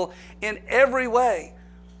real in every way.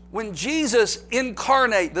 When Jesus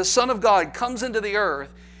incarnate, the Son of God, comes into the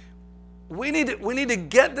earth, we need to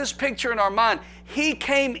get this picture in our mind. He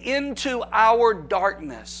came into our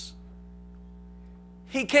darkness.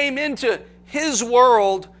 He came into His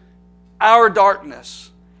world, our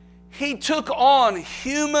darkness. He took on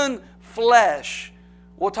human flesh.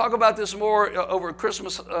 We'll talk about this more over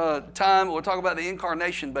Christmas time. We'll talk about the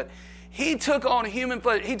incarnation. But He took on human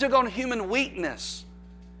flesh. He took on human weakness.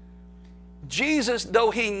 Jesus,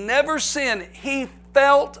 though He never sinned, He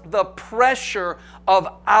felt the pressure of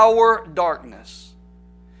our darkness.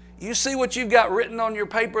 You see what you've got written on your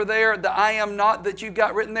paper there, the I am not that you've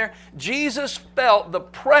got written there? Jesus felt the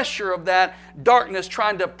pressure of that darkness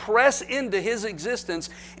trying to press into His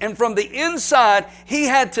existence. And from the inside, He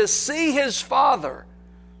had to see His Father.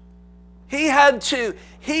 He had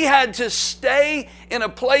to stay in a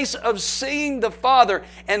place of seeing the Father.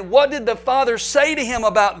 And what did the Father say to Him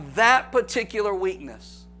about that particular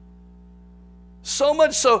weakness? So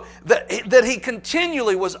much so that He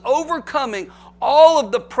continually was overcoming all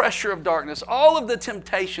of the pressure of darkness, all of the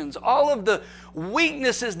temptations, all of the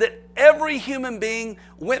weaknesses that every human being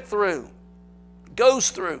goes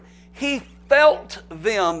through. He felt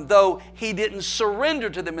them, though He didn't surrender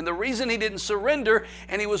to them. And the reason He didn't surrender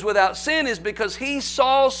and He was without sin is because He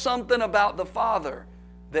saw something about the Father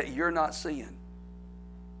that you're not seeing.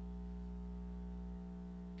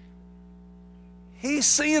 He's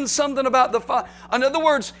seeing something about the Father. In other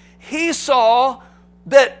words, He saw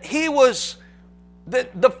that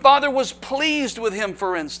that the Father was pleased with Him,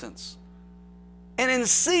 for instance. And in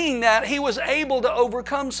seeing that, He was able to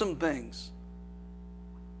overcome some things.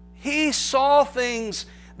 He saw things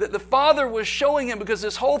that the Father was showing Him, because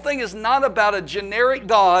this whole thing is not about a generic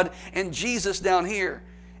God and Jesus down here.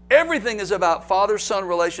 Everything is about Father-Son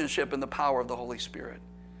relationship and the power of the Holy Spirit.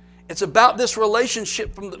 It's about this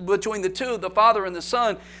relationship between the two, the Father and the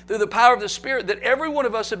Son, through the power of the Spirit that every one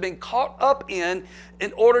of us have been caught up in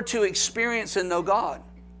order to experience and know God.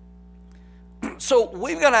 So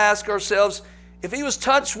we've got to ask ourselves, if he was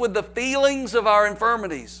touched with the feelings of our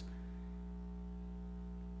infirmities,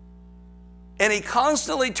 and he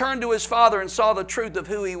constantly turned to his Father and saw the truth of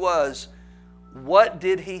who he was, what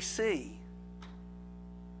did he see?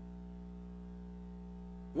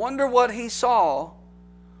 Wonder what he saw.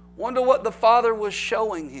 Wonder what the Father was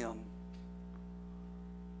showing him.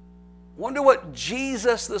 Wonder what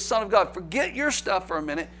Jesus, the Son of God, forget your stuff for a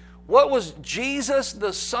minute. What was Jesus,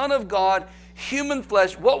 the Son of God, human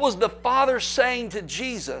flesh, what was the Father saying to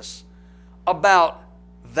Jesus about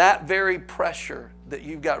that very pressure that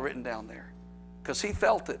you've got written down there? Because he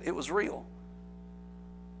felt it. It was real.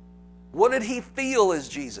 What did he feel as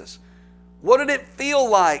Jesus? What did it feel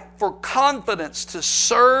like for confidence to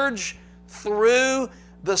surge through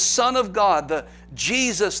the Son of God, the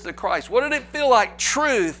Jesus the Christ? What did it feel like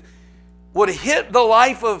truth would hit the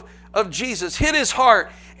life of Jesus, hit his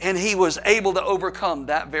heart, and he was able to overcome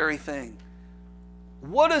that very thing?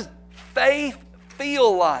 What does faith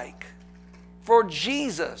feel like for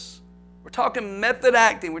Jesus? We're talking method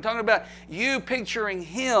acting. We're talking about you picturing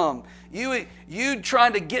him, you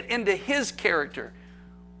trying to get into his character.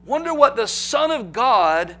 Wonder what the Son of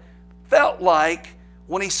God felt like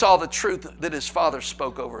when he saw the truth that his Father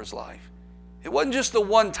spoke over his life. It wasn't just the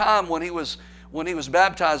one time when he was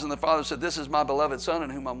baptized and the Father said, "This is my beloved Son in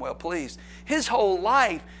whom I'm well pleased." His whole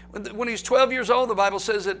life, when he was 12 years old, the Bible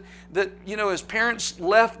says that his parents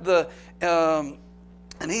left and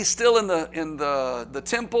he's still in the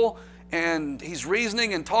temple, and he's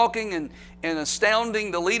reasoning and talking and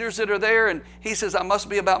astounding the leaders that are there, and he says, "I must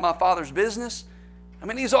be about my Father's business." I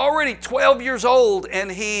mean, he's already 12 years old,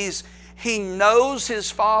 and he knows his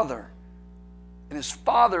Father. And his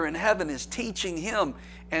Father in heaven is teaching him.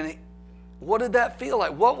 And what did that feel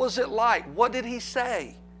like? What was it like? What did he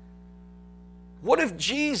say? What if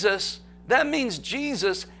that means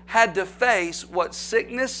Jesus had to face what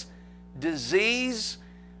sickness, disease,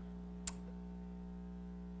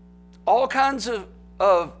 all kinds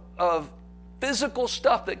of physical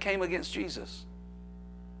stuff that came against Jesus.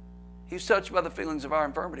 He's touched by the feelings of our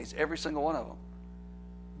infirmities, every single one of them.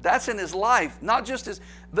 That's in his life, not just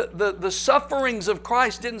the sufferings of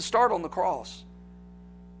Christ didn't start on the cross.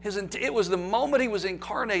 It was the moment he was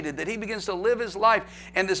incarnated that he begins to live his life,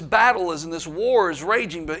 and this battle and this war is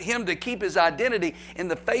raging, but him to keep his identity in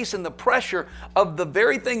the face and the pressure of the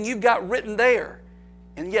very thing you've got written there.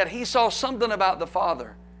 And yet he saw something about the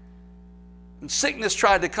Father. And sickness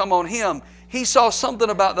tried to come on him. He saw something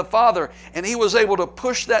about the Father, and he was able to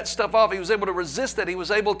push that stuff off. He was able to resist that. He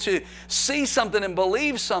was able to see something and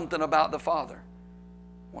believe something about the Father.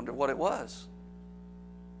 Wonder what it was.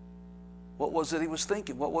 What was it he was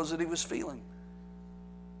thinking? What was it he was feeling?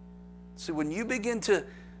 See, when you begin to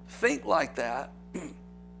think like that,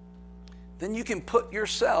 then you can put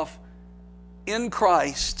yourself in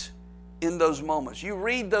Christ in those moments. You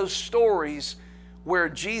read those stories where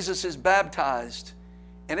Jesus is baptized,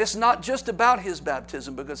 and it's not just about his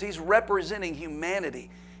baptism, because he's representing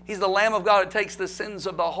humanity. He's the Lamb of God that takes the sins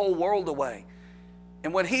of the whole world away.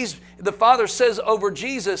 And when the Father says over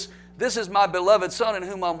Jesus, "This is my beloved Son in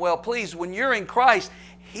whom I'm well pleased," when you're in Christ,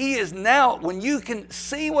 he is now, when you can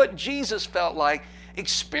see what Jesus felt like,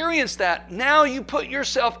 experience that, now you put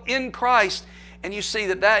yourself in Christ, and you see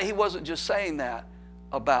that he wasn't just saying that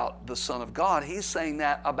about the Son of God. He's saying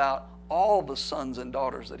that about all the sons and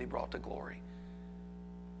daughters that he brought to glory,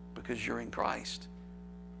 because you're in Christ.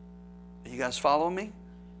 Are you guys following me?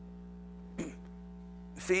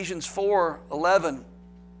 Ephesians 4:11.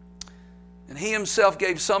 And he himself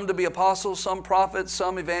gave some to be apostles, some prophets,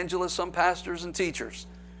 some evangelists, some pastors and teachers,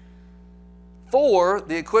 for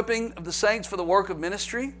the equipping of the saints for the work of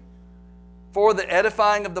ministry, for the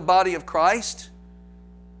edifying of the body of Christ,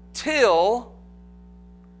 till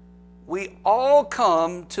we all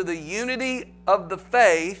come to the unity of the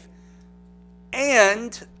faith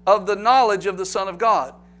and of the knowledge of the Son of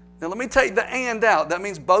God. Now let me take the "and" out. That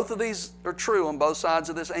means both of these are true on both sides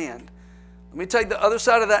of this "and." Let me take the other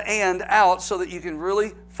side of that "and" out so that you can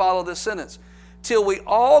really follow this sentence. Till we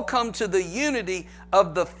all come to the unity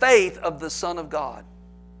of the faith of the Son of God.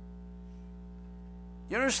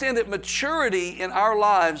 You understand that maturity in our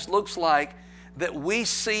lives looks like that we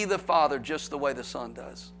see the Father just the way the Son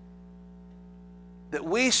does. That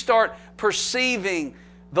we start perceiving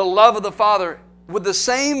the love of the Father with the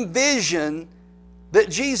same vision that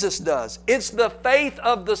Jesus does. It's the faith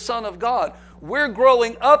of the Son of God. We're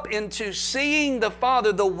growing up into seeing the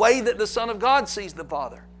Father the way that the Son of God sees the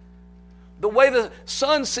Father. The way the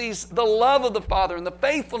Son sees the love of the Father and the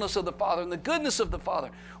faithfulness of the Father and the goodness of the Father.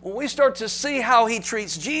 When we start to see how He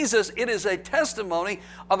treats Jesus, it is a testimony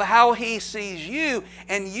of how He sees you,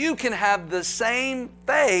 and you can have the same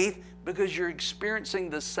faith because you're experiencing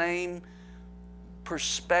the same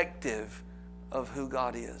perspective of who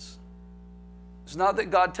God is. It's not that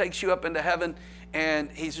God takes you up into heaven and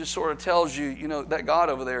He just sort of tells you, you know, that God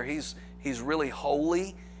over there, He's really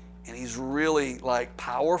holy and He's really like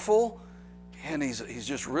powerful and He's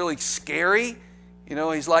just really scary. You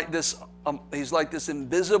know, He's like this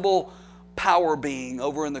invisible power being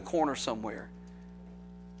over in the corner somewhere.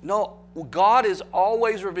 No, God is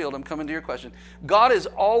always revealed. I'm coming to your question. God is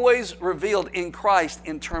always revealed in Christ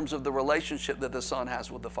in terms of the relationship that the Son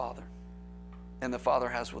has with the Father and the Father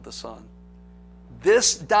has with the Son.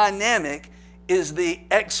 This dynamic is the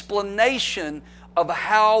explanation of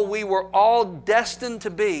how we were all destined to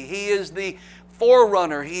be. He is the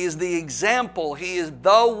forerunner. He is the example. He is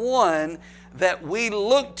the one that we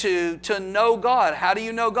look to know God. How do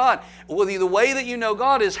you know God? Well, the way that you know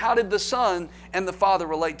God is how did the Son and the Father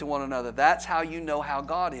relate to one another. That's how you know how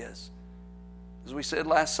God is. As we said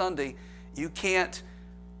last Sunday,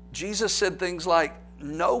 Jesus said things like,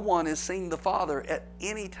 no one has seen the Father at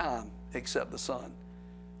any time except the Son.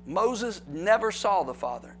 Moses never saw the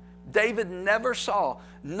Father. David never saw.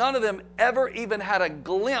 None of them ever even had a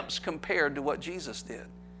glimpse compared to what Jesus did.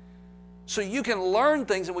 So you can learn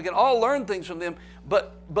things, and we can all learn things from them,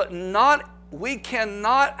 but we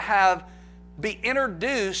cannot be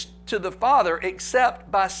introduced to the Father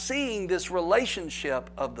except by seeing this relationship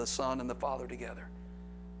of the Son and the Father together.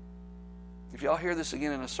 If y'all hear this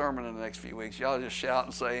again in a sermon in the next few weeks, y'all just shout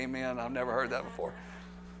and say amen. I've never heard that before.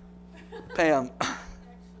 Pam.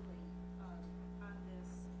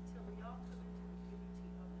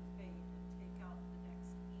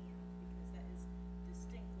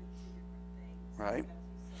 Right.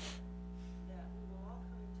 That we will all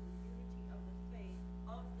come into the unity of the faith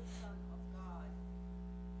of the Son of God.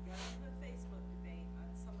 Got into a Facebook debate on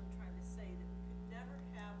someone trying to say that we could never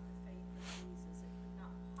have the faith of Jesus. It could not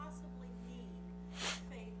possibly mean the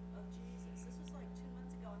faith of Jesus. This was like 2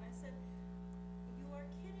 months ago, and I said, "You are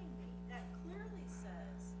kidding me. That clearly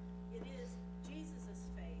says it is Jesus'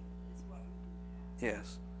 faith is what we have."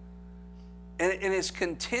 Yes. And it's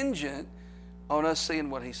contingent on us seeing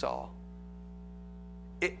what He saw.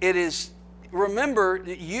 It is, remember,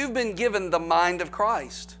 you've been given the mind of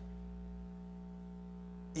Christ.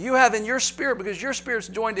 You have in your spirit, because your spirit's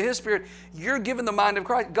joined to His spirit, you're given the mind of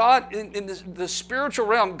Christ. God, in the spiritual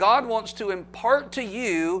realm, God wants to impart to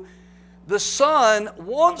you. The Son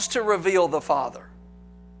wants to reveal the Father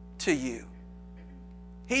to you.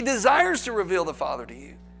 He desires to reveal the Father to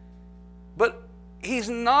you. But He's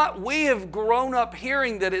not, we have grown up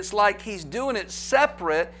hearing that it's like He's doing it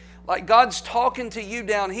separate. Like God's talking to you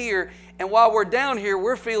down here, and while we're down here,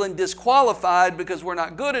 we're feeling disqualified because we're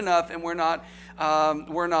not good enough, and we're not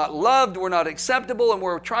loved, we're not acceptable, and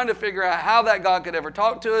we're trying to figure out how that God could ever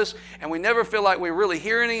talk to us, and we never feel like we're really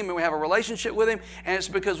hearing Him and we have a relationship with Him, and it's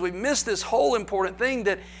because we missed this whole important thing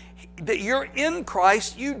that you're in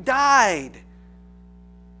Christ, you died.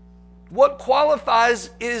 What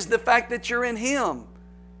qualifies is the fact that you're in Him.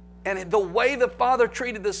 And the way the Father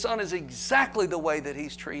treated the Son is exactly the way that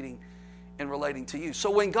He's treating and relating to you.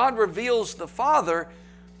 So when God reveals the Father,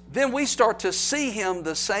 then we start to see Him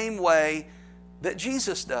the same way that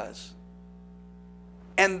Jesus does.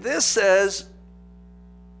 And this says,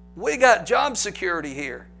 we got job security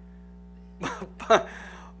here.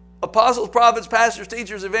 Apostles, prophets, pastors,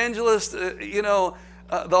 teachers, evangelists, the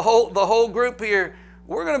whole group here,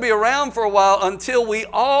 we're going to be around for a while until we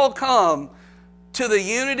all come to the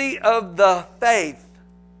unity of the faith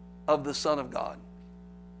of the Son of God.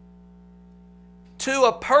 To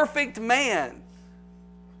a perfect man,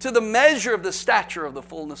 to the measure of the stature of the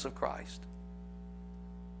fullness of Christ.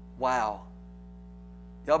 Wow.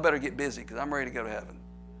 Y'all better get busy because I'm ready to go to heaven.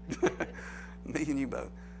 Me and you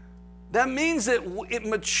both. That means that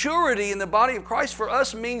maturity in the body of Christ for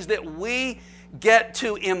us means that we get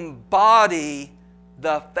to embody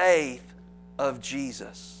the faith of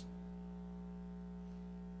Jesus.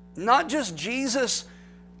 Not just Jesus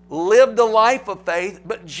lived a life of faith,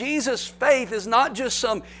 but Jesus' faith is not just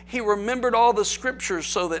he remembered all the scriptures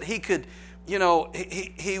so that he could, he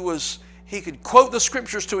could quote the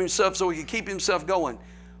scriptures to himself so he could keep himself going.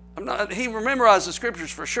 He memorized the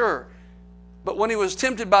scriptures for sure. But when he was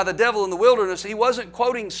tempted by the devil in the wilderness, he wasn't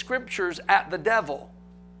quoting scriptures at the devil.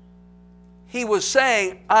 He was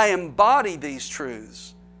saying, I embody these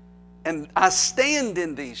truths and I stand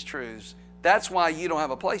in these truths. That's why you don't have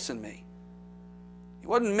a place in me.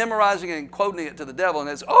 wasn't memorizing it and quoting it to the devil, and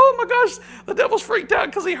it's, oh my gosh, the devil's freaked out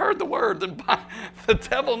because he heard the word. The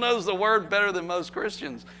devil knows the word better than most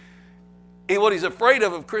Christians. What he's afraid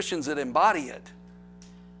of Christians that embody it.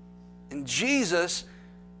 And Jesus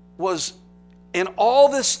was, in all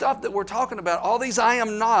this stuff that we're talking about, all these I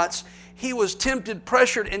am nots, he was tempted,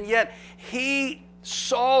 pressured, and yet he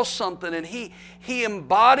saw something, and he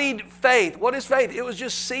embodied faith. What is faith? It was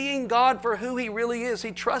just seeing God for who he really is.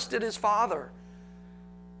 He trusted his Father.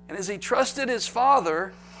 And as he trusted his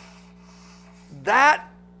Father, that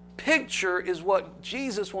picture is what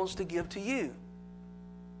Jesus wants to give to you.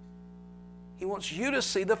 He wants you to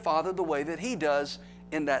see the Father the way that he does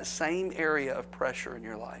in that same area of pressure in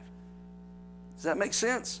your life. Does that make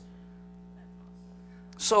sense?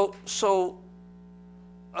 So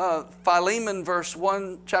Philemon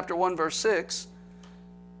chapter 1, verse 6.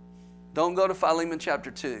 Don't go to Philemon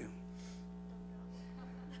chapter 2.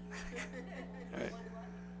 Right.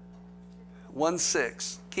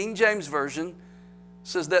 1:6. King James Version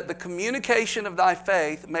says that the communication of thy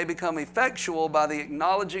faith may become effectual by the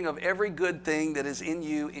acknowledging of every good thing that is in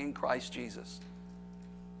you in Christ Jesus.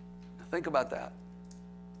 Now think about that.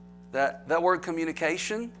 That word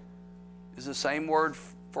communication is the same word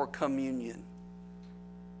for communion.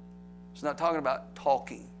 It's not talking about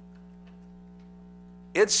talking.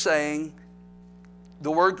 It's saying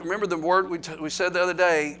the word, remember the word we said the other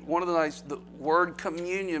day, the word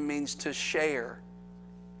communion means to share.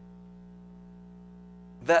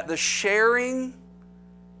 That the sharing,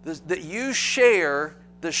 that you share,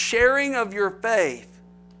 the sharing of your faith,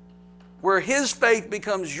 where his faith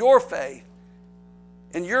becomes your faith,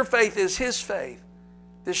 and your faith is his faith.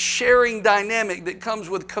 This sharing dynamic that comes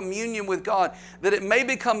with communion with God, that it may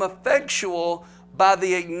become effectual by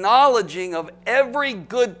the acknowledging of every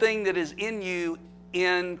good thing that is in you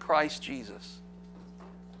in Christ Jesus.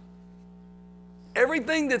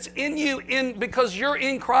 Everything that's in you because you're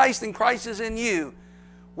in Christ and Christ is in you.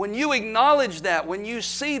 When you acknowledge that, when you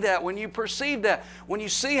see that, when you perceive that, when you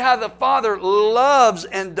see how the Father loves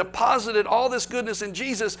and deposited all this goodness in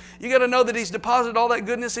Jesus, you got to know that he's deposited all that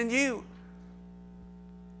goodness in you.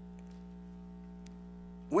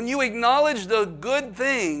 When you acknowledge the good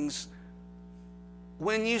things,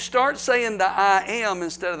 when you start saying the I am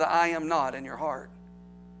instead of the I am not in your heart,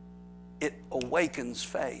 it awakens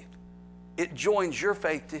faith. It joins your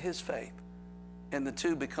faith to his faith, and the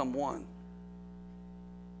two become one.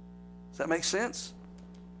 Does that make sense?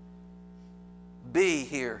 B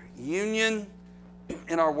here, union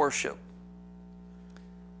in our worship.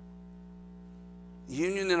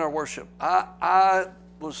 Union in our worship. I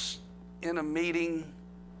was in a meeting,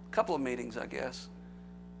 a couple of meetings, I guess.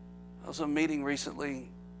 I was in a meeting recently,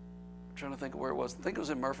 I'm trying to think of where it was. I think it was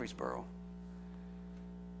in Murfreesboro.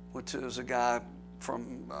 There was a guy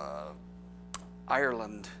from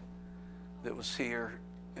Ireland that was here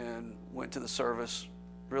and went to the service.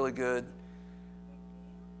 Really good.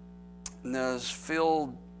 And there's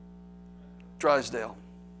Phil Drysdale.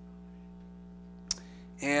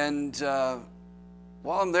 And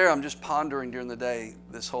while I'm there, I'm just pondering during the day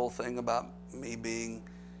this whole thing about me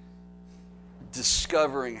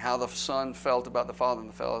discovering how the Son felt about the Father and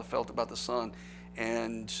the Father felt about the Son.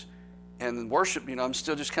 And worship, I'm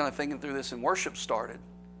still just kind of thinking through this, and worship started.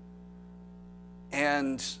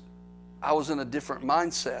 And I was in a different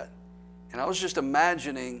mindset. And I was just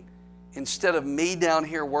imagining, instead of me down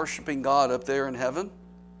here worshiping God up there in heaven,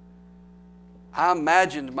 I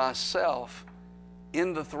imagined myself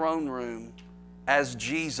in the throne room as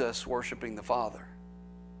Jesus worshiping the Father.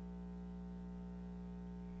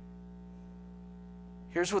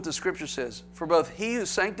 Here's what the scripture says. For both he who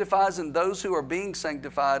sanctifies and those who are being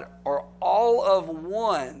sanctified are all of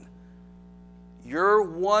one. You're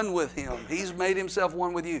one with him. He's made himself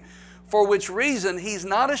one with you. For which reason he's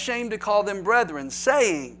not ashamed to call them brethren,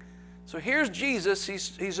 saying, so here's Jesus,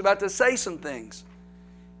 he's about to say some things.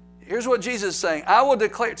 Here's what Jesus is saying. I will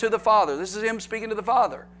declare to the Father. This is him speaking to the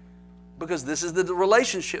Father. Because this is the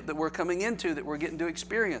relationship that we're coming into, that we're getting to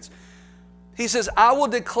experience. He says, I will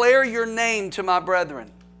declare your name to my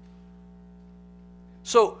brethren.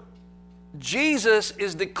 So Jesus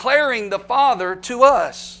is declaring the Father to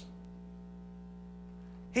us.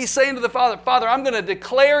 He's saying to the Father, Father, I'm going to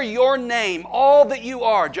declare your name, all that you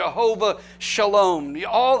are, Jehovah Shalom,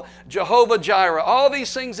 all Jehovah Jireh, all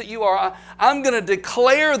these things that you are. I'm going to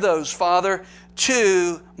declare those, Father,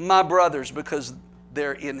 to my brothers because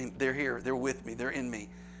they're here, they're with me, they're in me.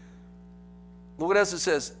 Look what else it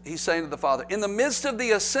says. He's saying to the Father, in the midst of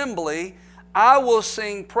the assembly, I will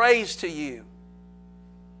sing praise to you.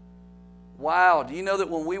 Wow, do you know that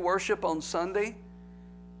when we worship on Sunday,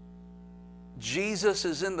 Jesus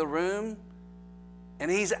is in the room And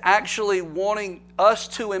He's actually wanting us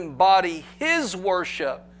to embody His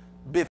worship